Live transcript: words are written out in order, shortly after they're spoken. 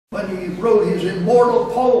when he wrote his immortal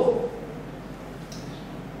poem.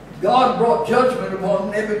 God brought judgment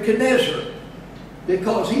upon Nebuchadnezzar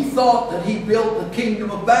because he thought that he built the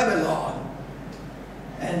kingdom of Babylon.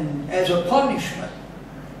 And as a punishment,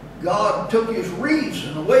 God took his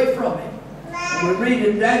reason away from him. And we read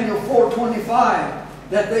in Daniel 4:25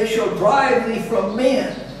 that they shall drive thee from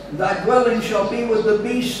men, and thy dwelling shall be with the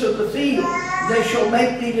beasts of the field. They shall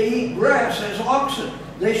make thee to eat grass as oxen.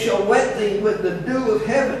 They shall wet thee with the dew of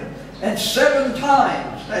heaven. And 7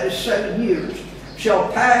 times, that is 7 years, shall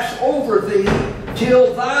pass over thee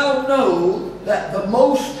till thou know that the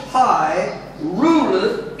Most High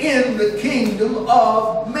ruleth in the kingdom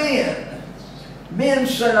of men. Men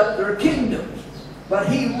set up their kingdoms, but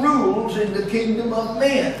he rules in the kingdom of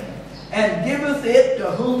men, and giveth it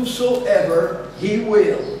to whomsoever he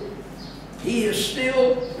will. He is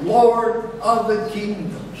still Lord of the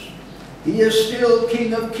kingdoms. He is still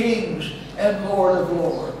King of kings and Lord of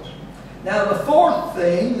lords. Now the fourth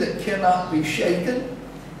thing that cannot be shaken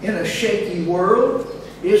in a shaky world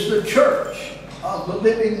is the church of the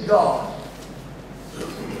living God.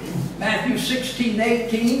 Matthew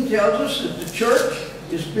 16:18 tells us that the church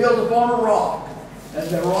is built upon a rock, and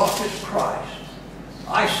the rock is Christ.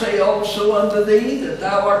 I say also unto thee that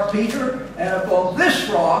thou art Peter, and upon this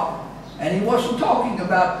rock, and he wasn't talking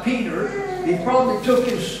about Peter, he probably took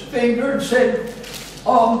his finger and said,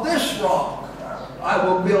 on this rock I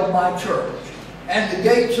will build my church, and the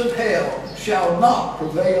gates of hell shall not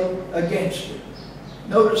prevail against it.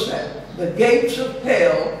 Notice that. The gates of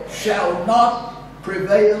hell shall not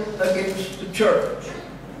prevail against the church.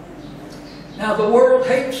 Now the world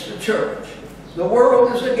hates the church. The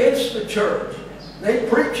world is against the church. They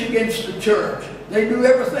preach against the church. They do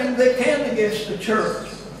everything they can against the church,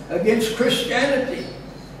 against Christianity.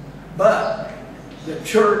 But the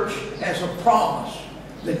church has a promise.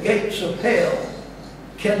 The gates of hell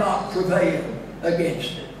cannot prevail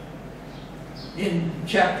against it. In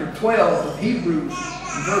chapter 12 of Hebrews,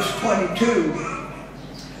 verse 22,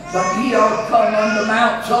 but ye are come unto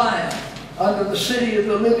Mount Zion, unto the city of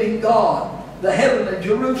the living God, the heavenly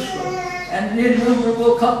Jerusalem, and an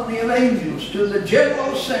innumerable company of angels, to the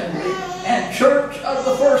general assembly and church of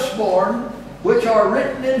the firstborn, which are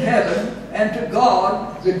written in heaven, and to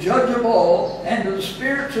God, the judge of all, and to the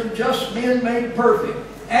spirits of just men made perfect,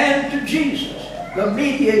 and to Jesus, the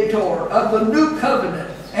mediator of the new covenant,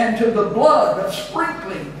 and to the blood of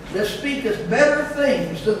sprinkling that speaketh better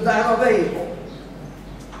things than that of Abel.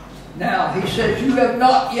 Now, he says, you have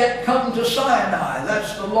not yet come to Sinai,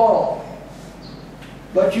 that's the law.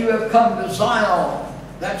 But you have come to Zion,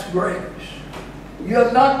 that's grace. You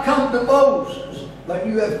have not come to Moses, but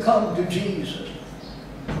you have come to Jesus.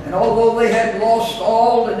 And although they had lost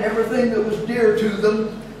all and everything that was dear to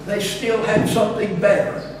them, they still had something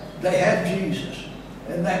better. They had Jesus.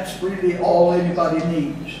 And that's really all anybody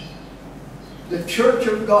needs. The church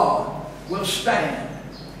of God will stand.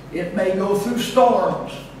 It may go through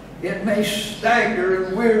storms. It may stagger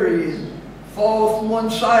and weary and fall from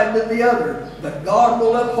one side to the other. But God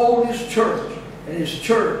will uphold His church, and His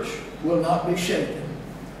church will not be shaken.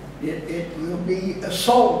 It will be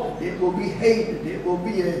assaulted. It will be hated. It will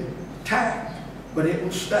be attacked. But it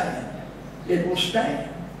will stand. It will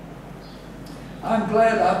stand. I'm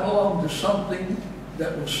glad I belong to something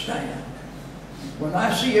that will stand. When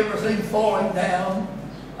I see everything falling down,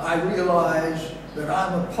 I realize that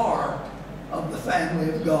I'm a part of the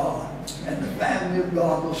family of God. And the family of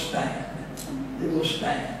God will stand. It will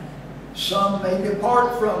stand. Some may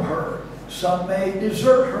depart from her. Some may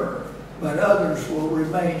desert her. But others will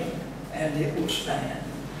remain, and it will stand.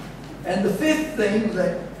 And the fifth thing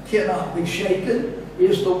that cannot be shaken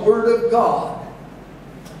is the Word of God.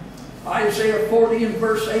 Isaiah 40 and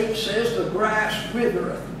verse 8 says, the grass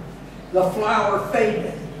withereth, the flower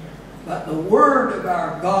fadeth, but the Word of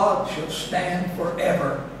our God shall stand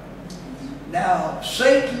forever. Now,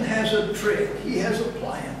 Satan has a trick. He has a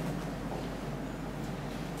plan.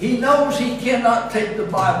 He knows he cannot take the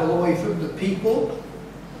Bible away from the people.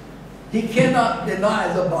 He cannot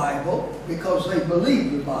deny the Bible because they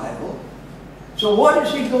believe the Bible. So what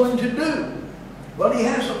is he going to do? Well, he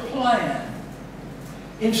has a plan.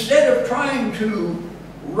 Instead of trying to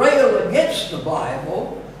rail against the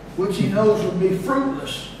Bible, which he knows would be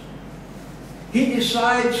fruitless, he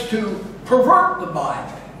decides to pervert the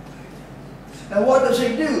Bible. And what does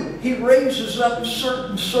he do? He raises up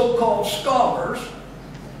certain so-called scholars,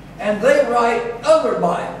 and they write other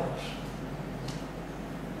Bibles.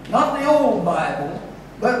 Not the old Bible,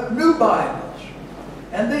 but new Bibles.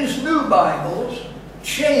 And these new Bibles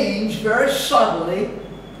change very subtly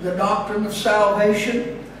the doctrine of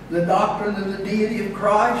salvation, the doctrine of the deity of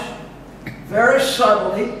Christ. very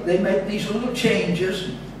subtly, they make these little changes,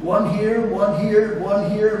 one here, one here,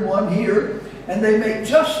 one here, and one here, and they make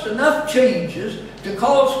just enough changes to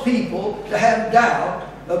cause people to have doubt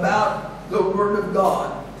about the Word of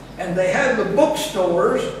God. And they have the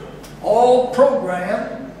bookstores all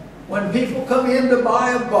programmed. When people come in to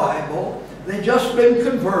buy a Bible, they've just been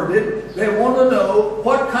converted, they want to know,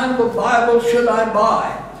 what kind of a Bible should I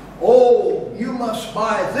buy? Oh, you must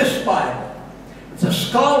buy this Bible. The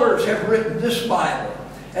scholars have written this Bible.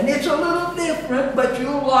 And it's a little different, but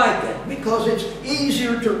you'll like it because it's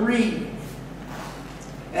easier to read.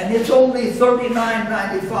 And it's only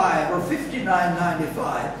 $39.95 or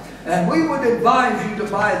 $59.95. And we would advise you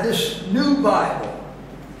to buy this new Bible.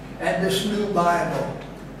 And this new Bible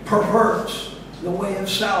perverts the way of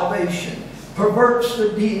salvation, perverts the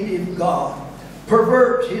deity of God,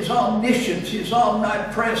 perverts His omniscience, His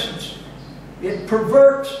omnipresence. It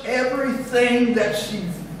perverts everything that's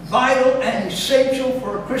vital and essential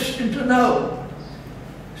for a Christian to know.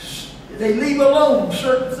 They leave alone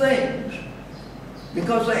certain things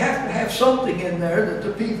because they have to have something in there that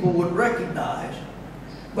the people would recognize.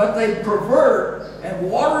 But they pervert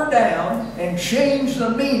and water down and change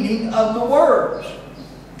the meaning of the words.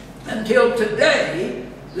 Until today,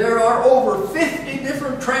 there are over 50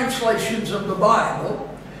 different translations of the Bible.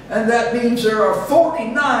 And that means there are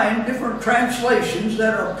 49 different translations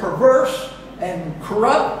that are perverse and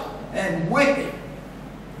corrupt and wicked.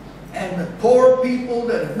 And the poor people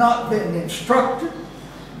that have not been instructed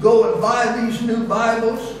go and buy these new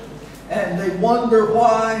Bibles, and they wonder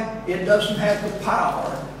why it doesn't have the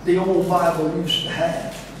power the old Bible used to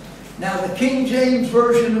have. Now, the King James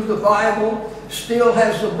Version of the Bible still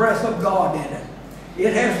has the breath of God in it.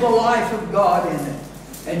 It has the life of God in it.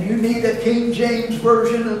 And you need a King James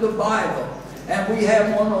Version of the Bible. And we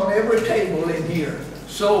have one on every table in here.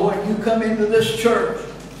 So when you come into this church,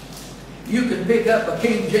 you can pick up a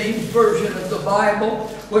King James Version of the Bible,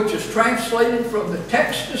 which is translated from the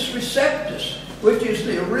Textus Receptus, which is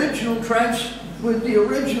the original with the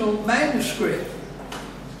original manuscript.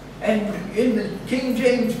 And in the King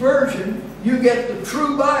James Version, you get the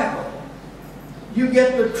true Bible. You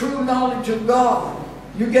get the true knowledge of God.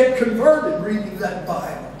 You get converted reading that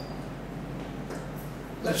Bible.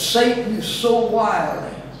 But Satan is so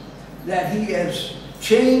wily that he has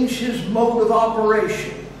changed his mode of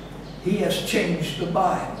operation. He has changed the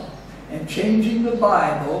Bible. And changing the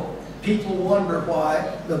Bible, people wonder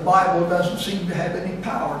why the Bible doesn't seem to have any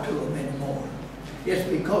power to them anymore. It's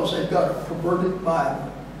because they've got a perverted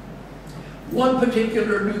Bible. One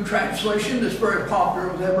particular new translation that's very popular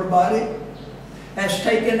with everybody has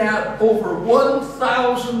taken out over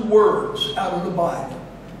 1,000 words out of the Bible.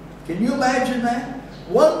 Can you imagine that?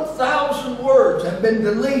 1,000 words have been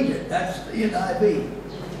deleted. That's the NIV.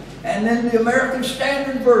 And then the American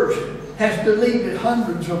Standard Version has deleted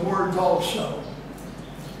hundreds of words also.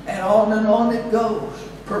 And on it goes,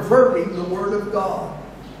 perverting the Word of God.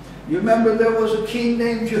 You remember there was a king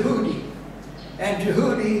named Jehudi. And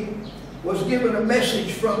Jehudi was given a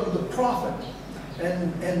message from the prophet.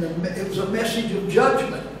 And it was a message of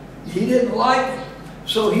judgment. He didn't like it.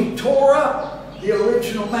 So he tore up the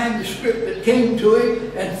original manuscript that came to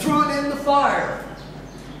him and threw it in the fire.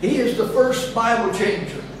 He is the first Bible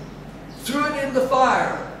changer. Threw it in the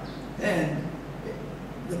fire. And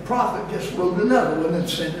the prophet just wrote another one and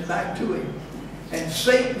sent it back to him. And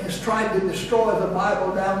Satan has tried to destroy the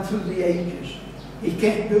Bible down through the ages. He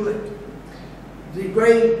can't do it. The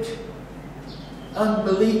great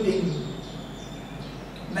unbelieving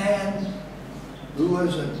man who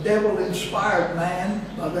was a devil-inspired man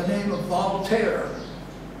by the name of Voltaire.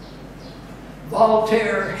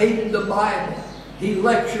 Voltaire hated the Bible. He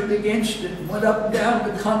lectured against it, went up and down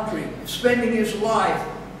the country, spending his life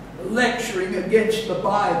lecturing against the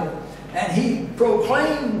Bible. And he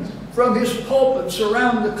proclaimed from his pulpits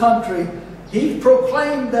around the country, he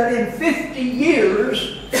proclaimed that in 50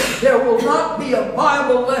 years there will not be a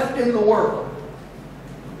Bible left in the world.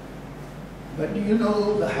 But do you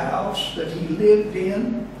know the house that he lived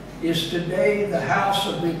in is today the house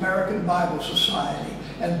of the American Bible Society,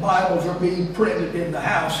 and Bibles are being printed in the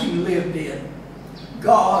house he lived in.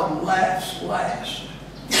 God laughs last.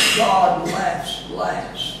 God laughs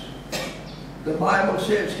last. The Bible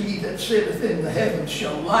says, he that sitteth in the heavens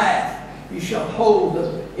shall laugh. He shall hold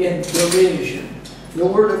them in derision. The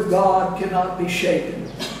Word of God cannot be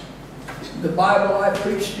shaken. The Bible I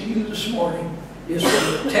preached to you this morning is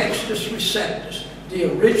from the Textus Receptus,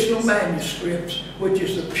 the original manuscripts, which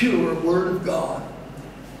is the pure Word of God.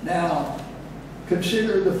 Now,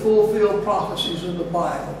 consider the fulfilled prophecies of the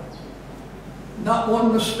Bible. Not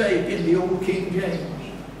one mistake in the old King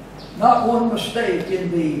James. Not one mistake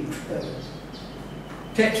in the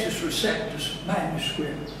Textus Receptus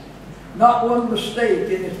manuscript. Not one mistake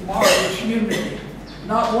in its marvelous unity.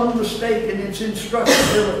 Not one mistake in its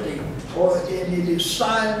instructability, or in it is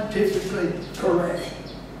scientifically correct.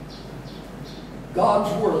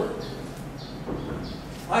 God's Word.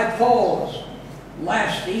 I paused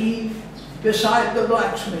last eve beside the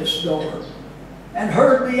blacksmith's door and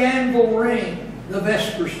heard the anvil ring the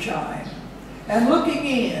vespers chime. And looking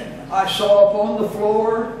in, I saw upon the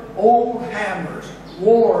floor old hammers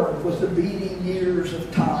worn with the beating years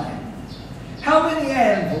of time. How many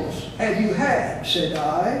anvils have you had, said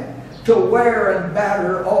I, to wear and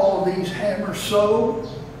batter all these hammers so?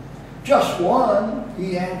 Just one,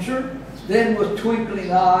 he answered. Then with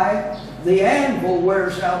twinkling eye, the anvil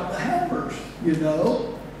wears out the hammers, you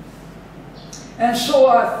know. And so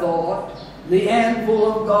I thought, the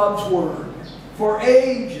anvil of God's Word, for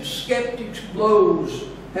ages skeptics' blows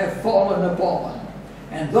have fallen upon.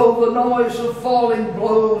 And though the noise of falling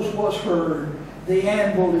blows was heard, the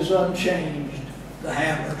anvil is unchanged, the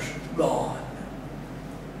hammer's gone.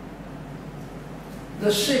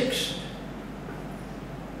 The sixth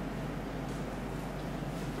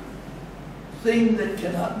thing that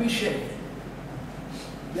cannot be shaken,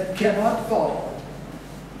 that cannot fall,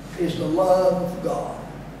 is the love of God.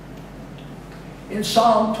 In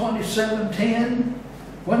Psalm 27:10,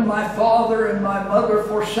 when my father and my mother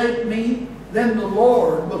forsake me, then the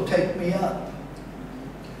Lord will take me up.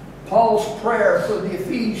 Paul's prayer for the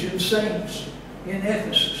Ephesian saints in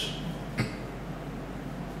Ephesus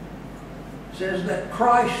says that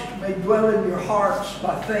Christ may dwell in your hearts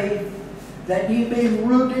by faith, that ye being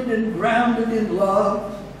rooted and grounded in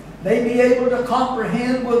love, may be able to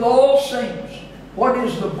comprehend with all saints what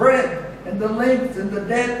is the breadth and the length and the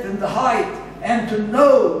depth and the height, and to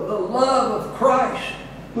know the love of Christ,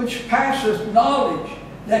 which passeth knowledge,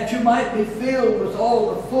 that you might be filled with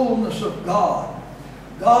all the fullness of God.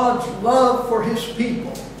 God's love for His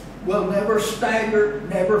people will never stagger,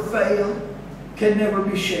 never fail, can never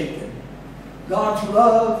be shaken. God's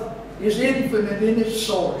love is infinite in its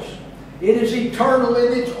source. It is eternal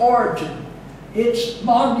in its origin. It's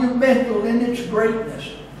monumental in its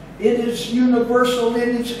greatness. It is universal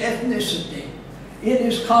in its ethnicity. It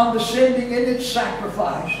is condescending in its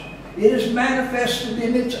sacrifice. It is manifested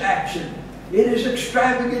in its action. It is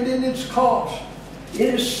extravagant in its cost.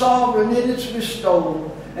 It is sovereign in its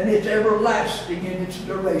bestowal. And it's everlasting in its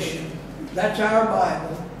duration. That's our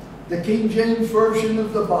Bible, the King James Version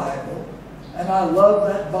of the Bible. And I love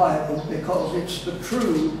that Bible because it's the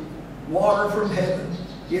true water from heaven.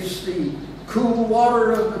 It's the cool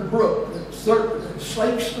water of the brook that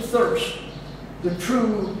slakes the thirst. The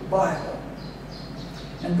true Bible.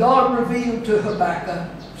 And God revealed to Habakkuk,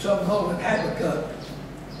 some call it Habakkuk,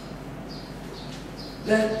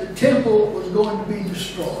 that the temple was going to be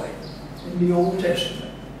destroyed in the Old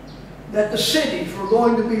Testament. That the cities were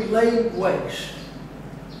going to be laid waste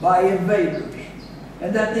by invaders.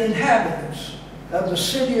 And that the inhabitants of the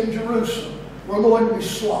city of Jerusalem were going to be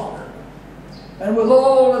slaughtered. And with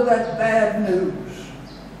all of that bad news,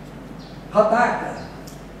 Habakkuk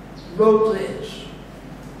wrote this.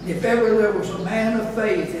 If ever there was a man of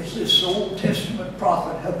faith, it's this Old Testament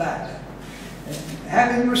prophet Habakkuk. And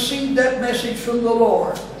having received that message from the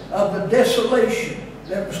Lord of the desolation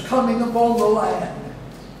that was coming upon the land,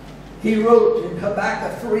 he wrote in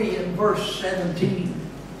Habakkuk 3 and verse 17,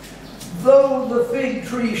 though the fig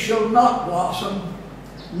tree shall not blossom,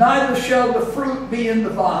 neither shall the fruit be in the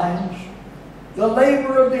vines, the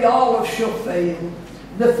labor of the olive shall fail,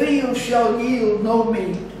 the field shall yield no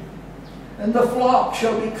meat, and the flock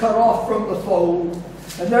shall be cut off from the fold,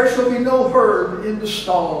 and there shall be no herd in the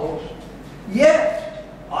stalls. Yet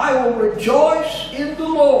I will rejoice in the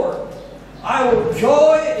Lord. I will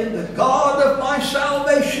joy in the God of my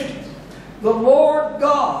salvation. The Lord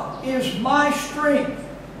God is my strength.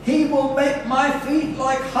 He will make my feet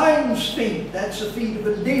like hinds' feet. That's the feet of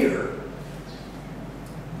a deer.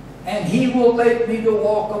 And He will make me to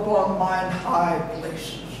walk upon mine high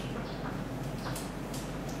places.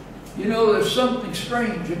 You know, there's something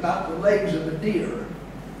strange about the legs of a deer.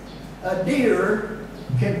 A deer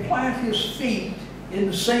can plant his feet in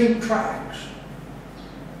the same tracks.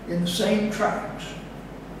 In the same tracks.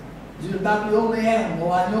 He's about the only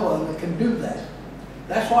animal I know of that can do that.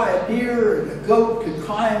 That's why a deer and a goat can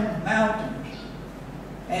climb mountains.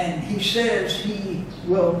 And he says he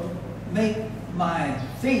will make my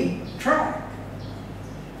feet track.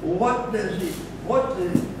 What the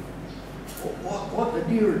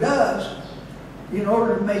deer does, in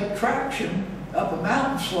order to make traction up a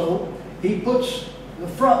mountain slope, he puts the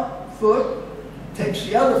front foot, takes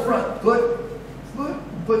the other front foot,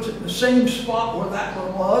 puts it in the same spot where that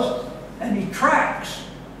one was, and he tracks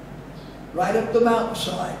right up the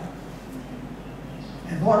mountainside.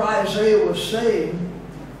 And what Isaiah was saying,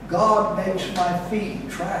 God makes my feet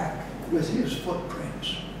track with his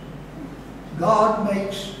footprints. God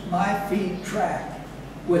makes my feet track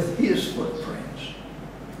with his footprints.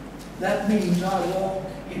 That means I walk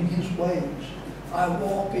in his ways. I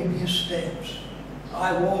walk in his steps.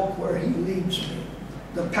 I walk where he leads me.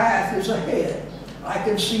 The path is ahead. I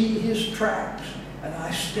can see his tracks, and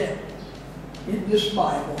I step in this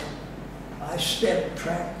Bible. I step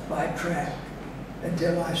track by track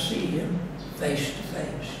until I see him face to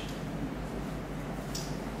face.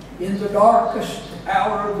 In the darkest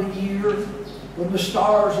hour of the year, when the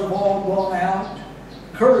stars have all gone out,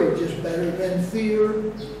 courage is better than fear,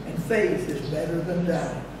 and faith is better than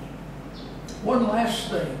doubt. One last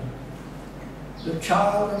thing. The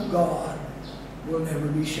child of God will never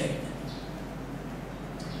be shaken.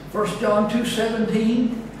 1 John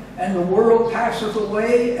 2:17, and the world passeth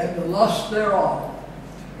away, and the lust thereof.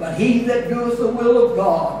 But he that doeth the will of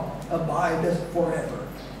God abideth forever.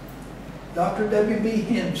 Dr. W.B.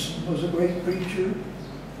 Hinson was a great preacher.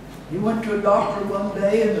 He went to a doctor one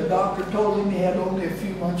day, and the doctor told him he had only a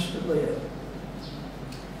few months to live.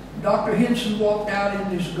 Dr. Hinson walked out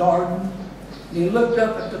in his garden, and he looked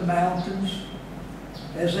up at the mountains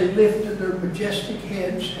as they lifted their majestic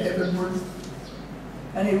heads heavenward,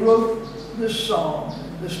 and he wrote this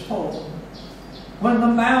song, this poem. When the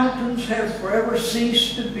mountains have forever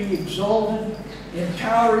ceased to be exalted in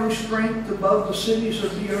towering strength above the cities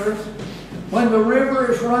of the earth, when the river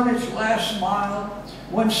has run its last mile,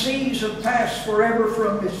 when seas have passed forever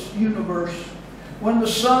from its universe, when the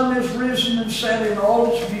sun has risen and set in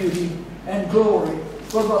all its beauty and glory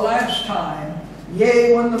for the last time,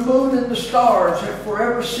 yea, when the moon and the stars have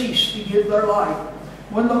forever ceased to give their light,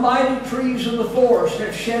 when the mighty trees of the forest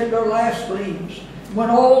have shed their last leaves, when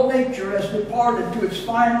all nature has departed to its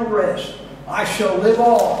final rest, I shall live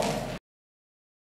on